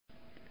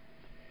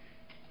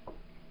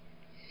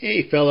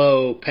Hey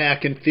fellow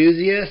pack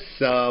enthusiasts,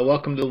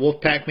 welcome to the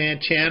Wolfpack Man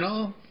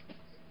channel.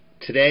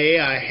 Today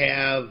I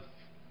have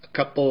a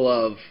couple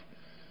of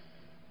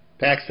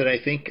packs that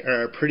I think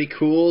are pretty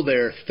cool.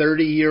 They're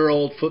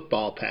 30-year-old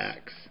football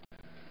packs.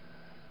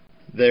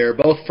 They're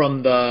both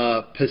from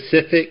the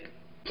Pacific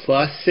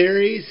Plus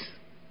series.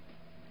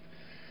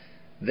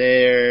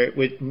 They're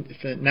with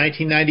the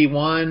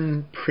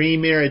 1991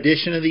 Premier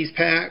Edition of these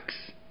packs.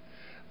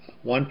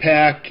 One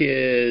pack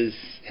has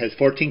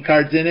 14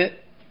 cards in it.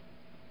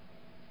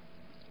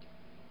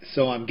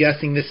 So I'm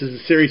guessing this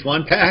is a Series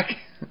 1 pack.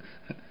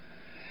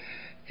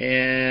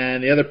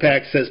 And the other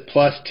pack says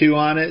 +2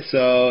 on it,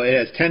 so it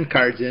has 10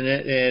 cards in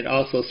it. And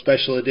also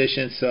special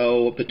edition,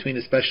 so between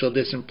the special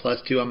edition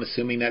 +2, I'm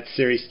assuming that's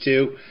Series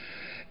 2.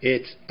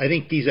 I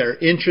think these are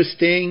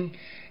interesting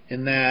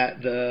in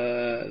that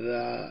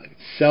the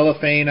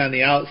cellophane on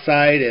the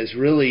outside has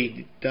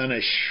really done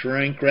a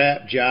shrink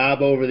wrap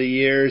job over the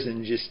years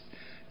and just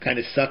kind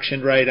of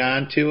suctioned right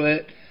onto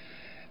it.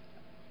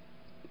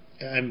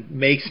 I'm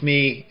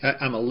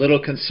a little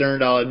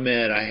concerned, I'll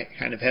admit. I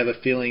kind of have a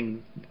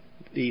feeling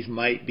these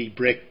might be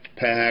bricked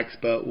packs,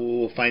 but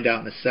we'll find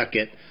out in a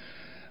second.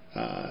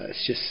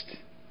 It's just,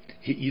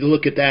 you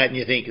look at that and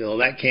you think, oh,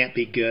 that can't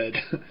be good.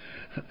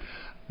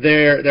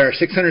 There are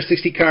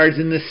 660 cards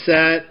in this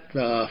set,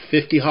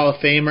 50 Hall of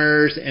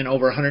Famers, and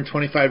over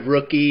 125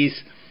 rookies.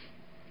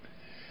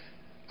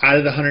 Out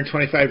of the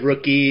 125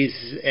 rookies,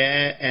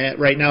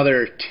 right now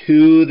there are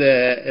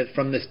 2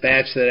 from this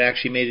batch that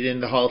actually made it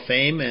into the Hall of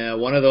Fame.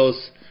 One of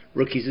those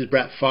rookies is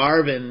Brett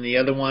Favre, and the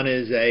other one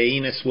is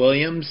Aeneas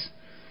Williams.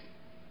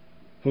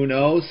 Who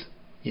knows?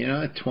 You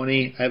know,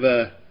 I have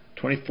a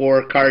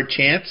 24 card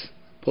chance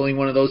pulling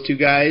one of those 2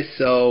 guys.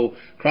 So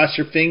cross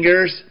your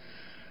fingers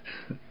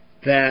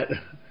that,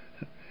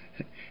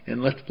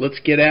 and let's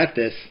get at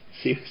this.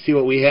 See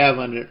what we have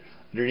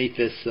underneath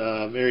this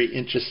very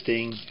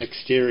interesting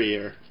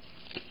exterior.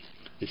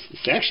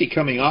 It's actually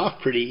coming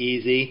off pretty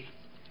easy.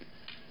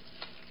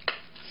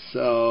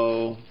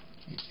 So,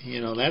 you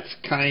know, that's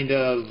kind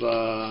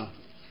of,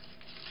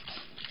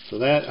 so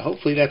that,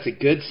 hopefully that's a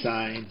good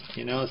sign.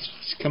 You know,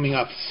 it's coming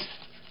off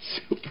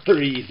super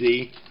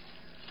easy.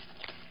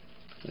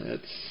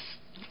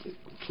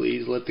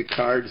 Please let the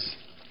cards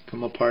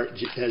come apart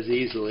as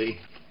easily.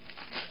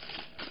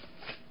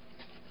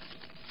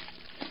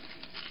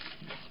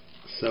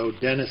 So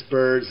Dennis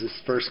Bird's this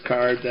first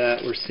card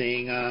that we're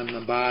seeing on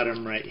the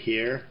bottom right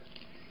here.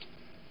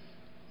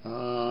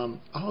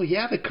 Oh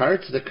yeah, the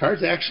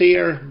cards actually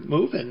are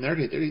moving.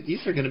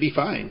 These are going to be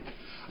fine.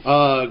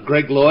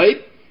 Greg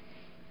Lloyd,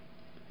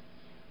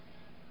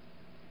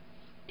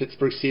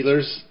 Pittsburgh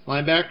Steelers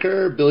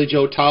linebacker. Billy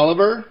Joe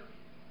Tolliver,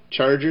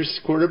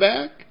 Chargers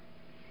quarterback.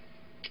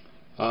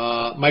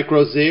 Mike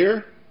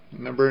Rozier,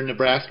 remember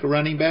Nebraska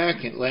running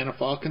back, Atlanta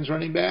Falcons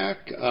running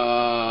back.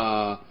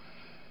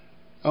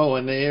 Oh,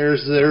 and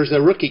there's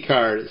a rookie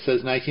card. It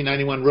says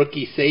 1991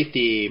 rookie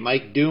safety,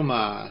 Mike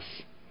Dumas.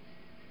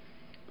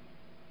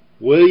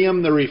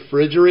 William the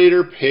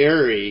Refrigerator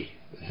Perry,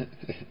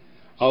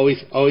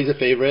 always a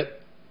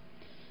favorite.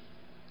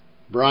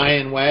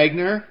 Brian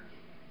Wagner.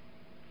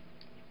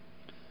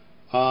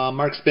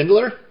 Mark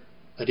Spindler,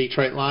 a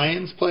Detroit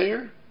Lions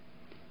player.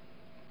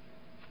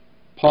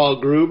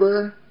 Paul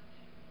Gruber.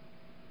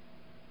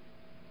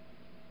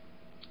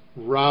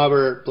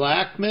 Robert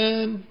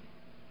Blackman.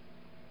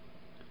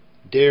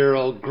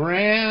 Daryl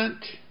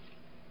Grant,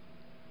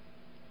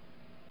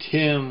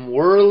 Tim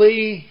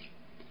Worley,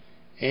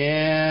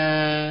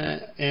 and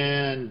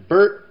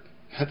Bert,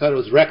 I thought it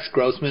was Rex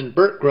Grossman,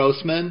 Bert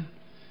Grossman,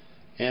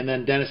 and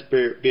then Dennis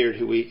Beard,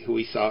 who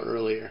we saw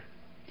earlier.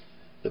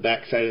 The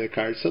back side of the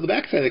card. So the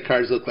back side of the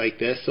cards look like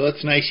this. So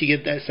it's nice you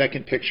get that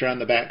second picture on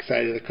the back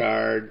side of the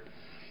card.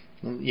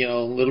 You know,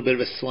 a little bit of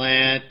a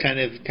slant, kind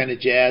of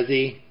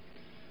jazzy.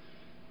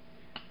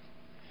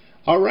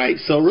 All right,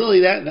 so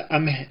really I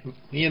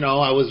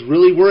was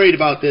really worried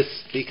about this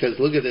because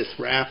look at this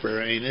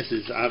wrapper. I mean, this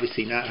is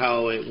obviously not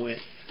how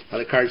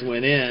the cards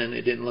went in.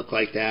 It didn't look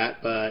like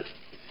that, but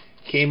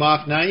came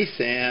off nice,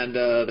 and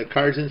the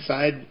cards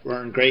inside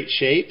were in great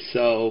shape.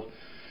 So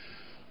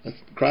let's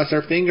cross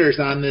our fingers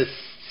on this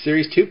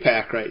Series 2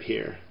 pack right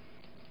here.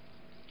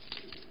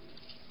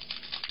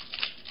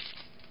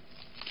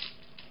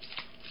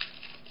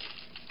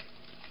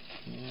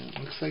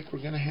 Looks like we're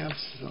going to have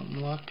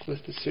some luck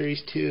with the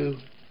Series 2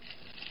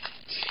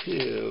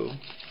 too.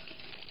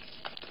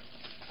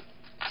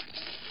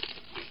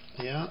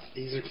 Yeah,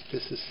 this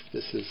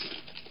is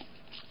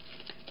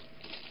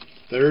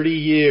 30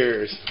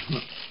 years.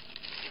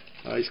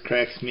 Always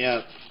cracks me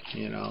up,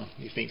 you know.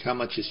 You think how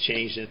much has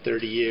changed in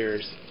 30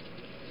 years.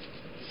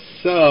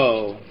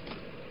 So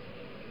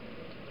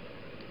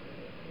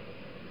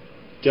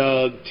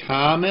Doug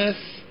Thomas,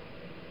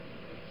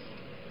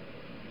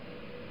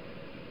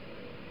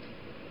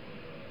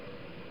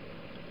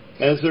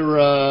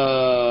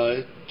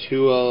 Ezra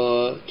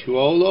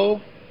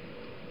Tuolo,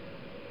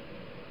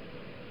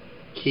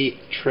 Keith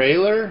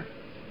Traylor,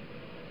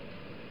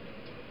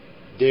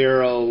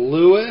 Darrell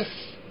Lewis,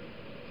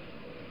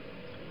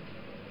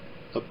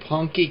 A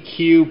punky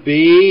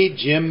QB,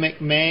 Jim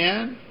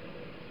McMahon.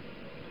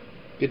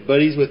 Good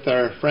buddies with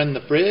our friend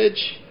the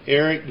Fridge,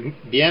 Eric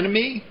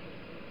Bieniemy,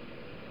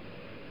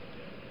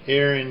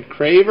 Aaron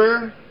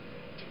Craver,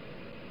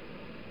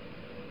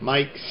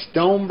 Mike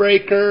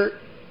Stonebreaker,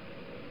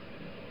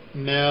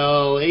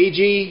 Mel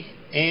Agee,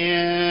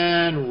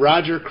 and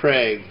Roger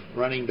Craig,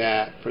 running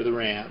back for the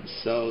Rams.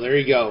 So there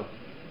you go.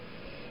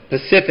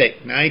 Pacific,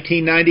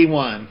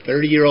 1991,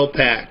 30-year-old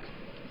pack.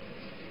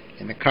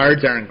 And the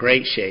cards are in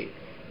great shape.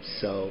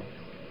 So,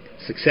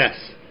 success.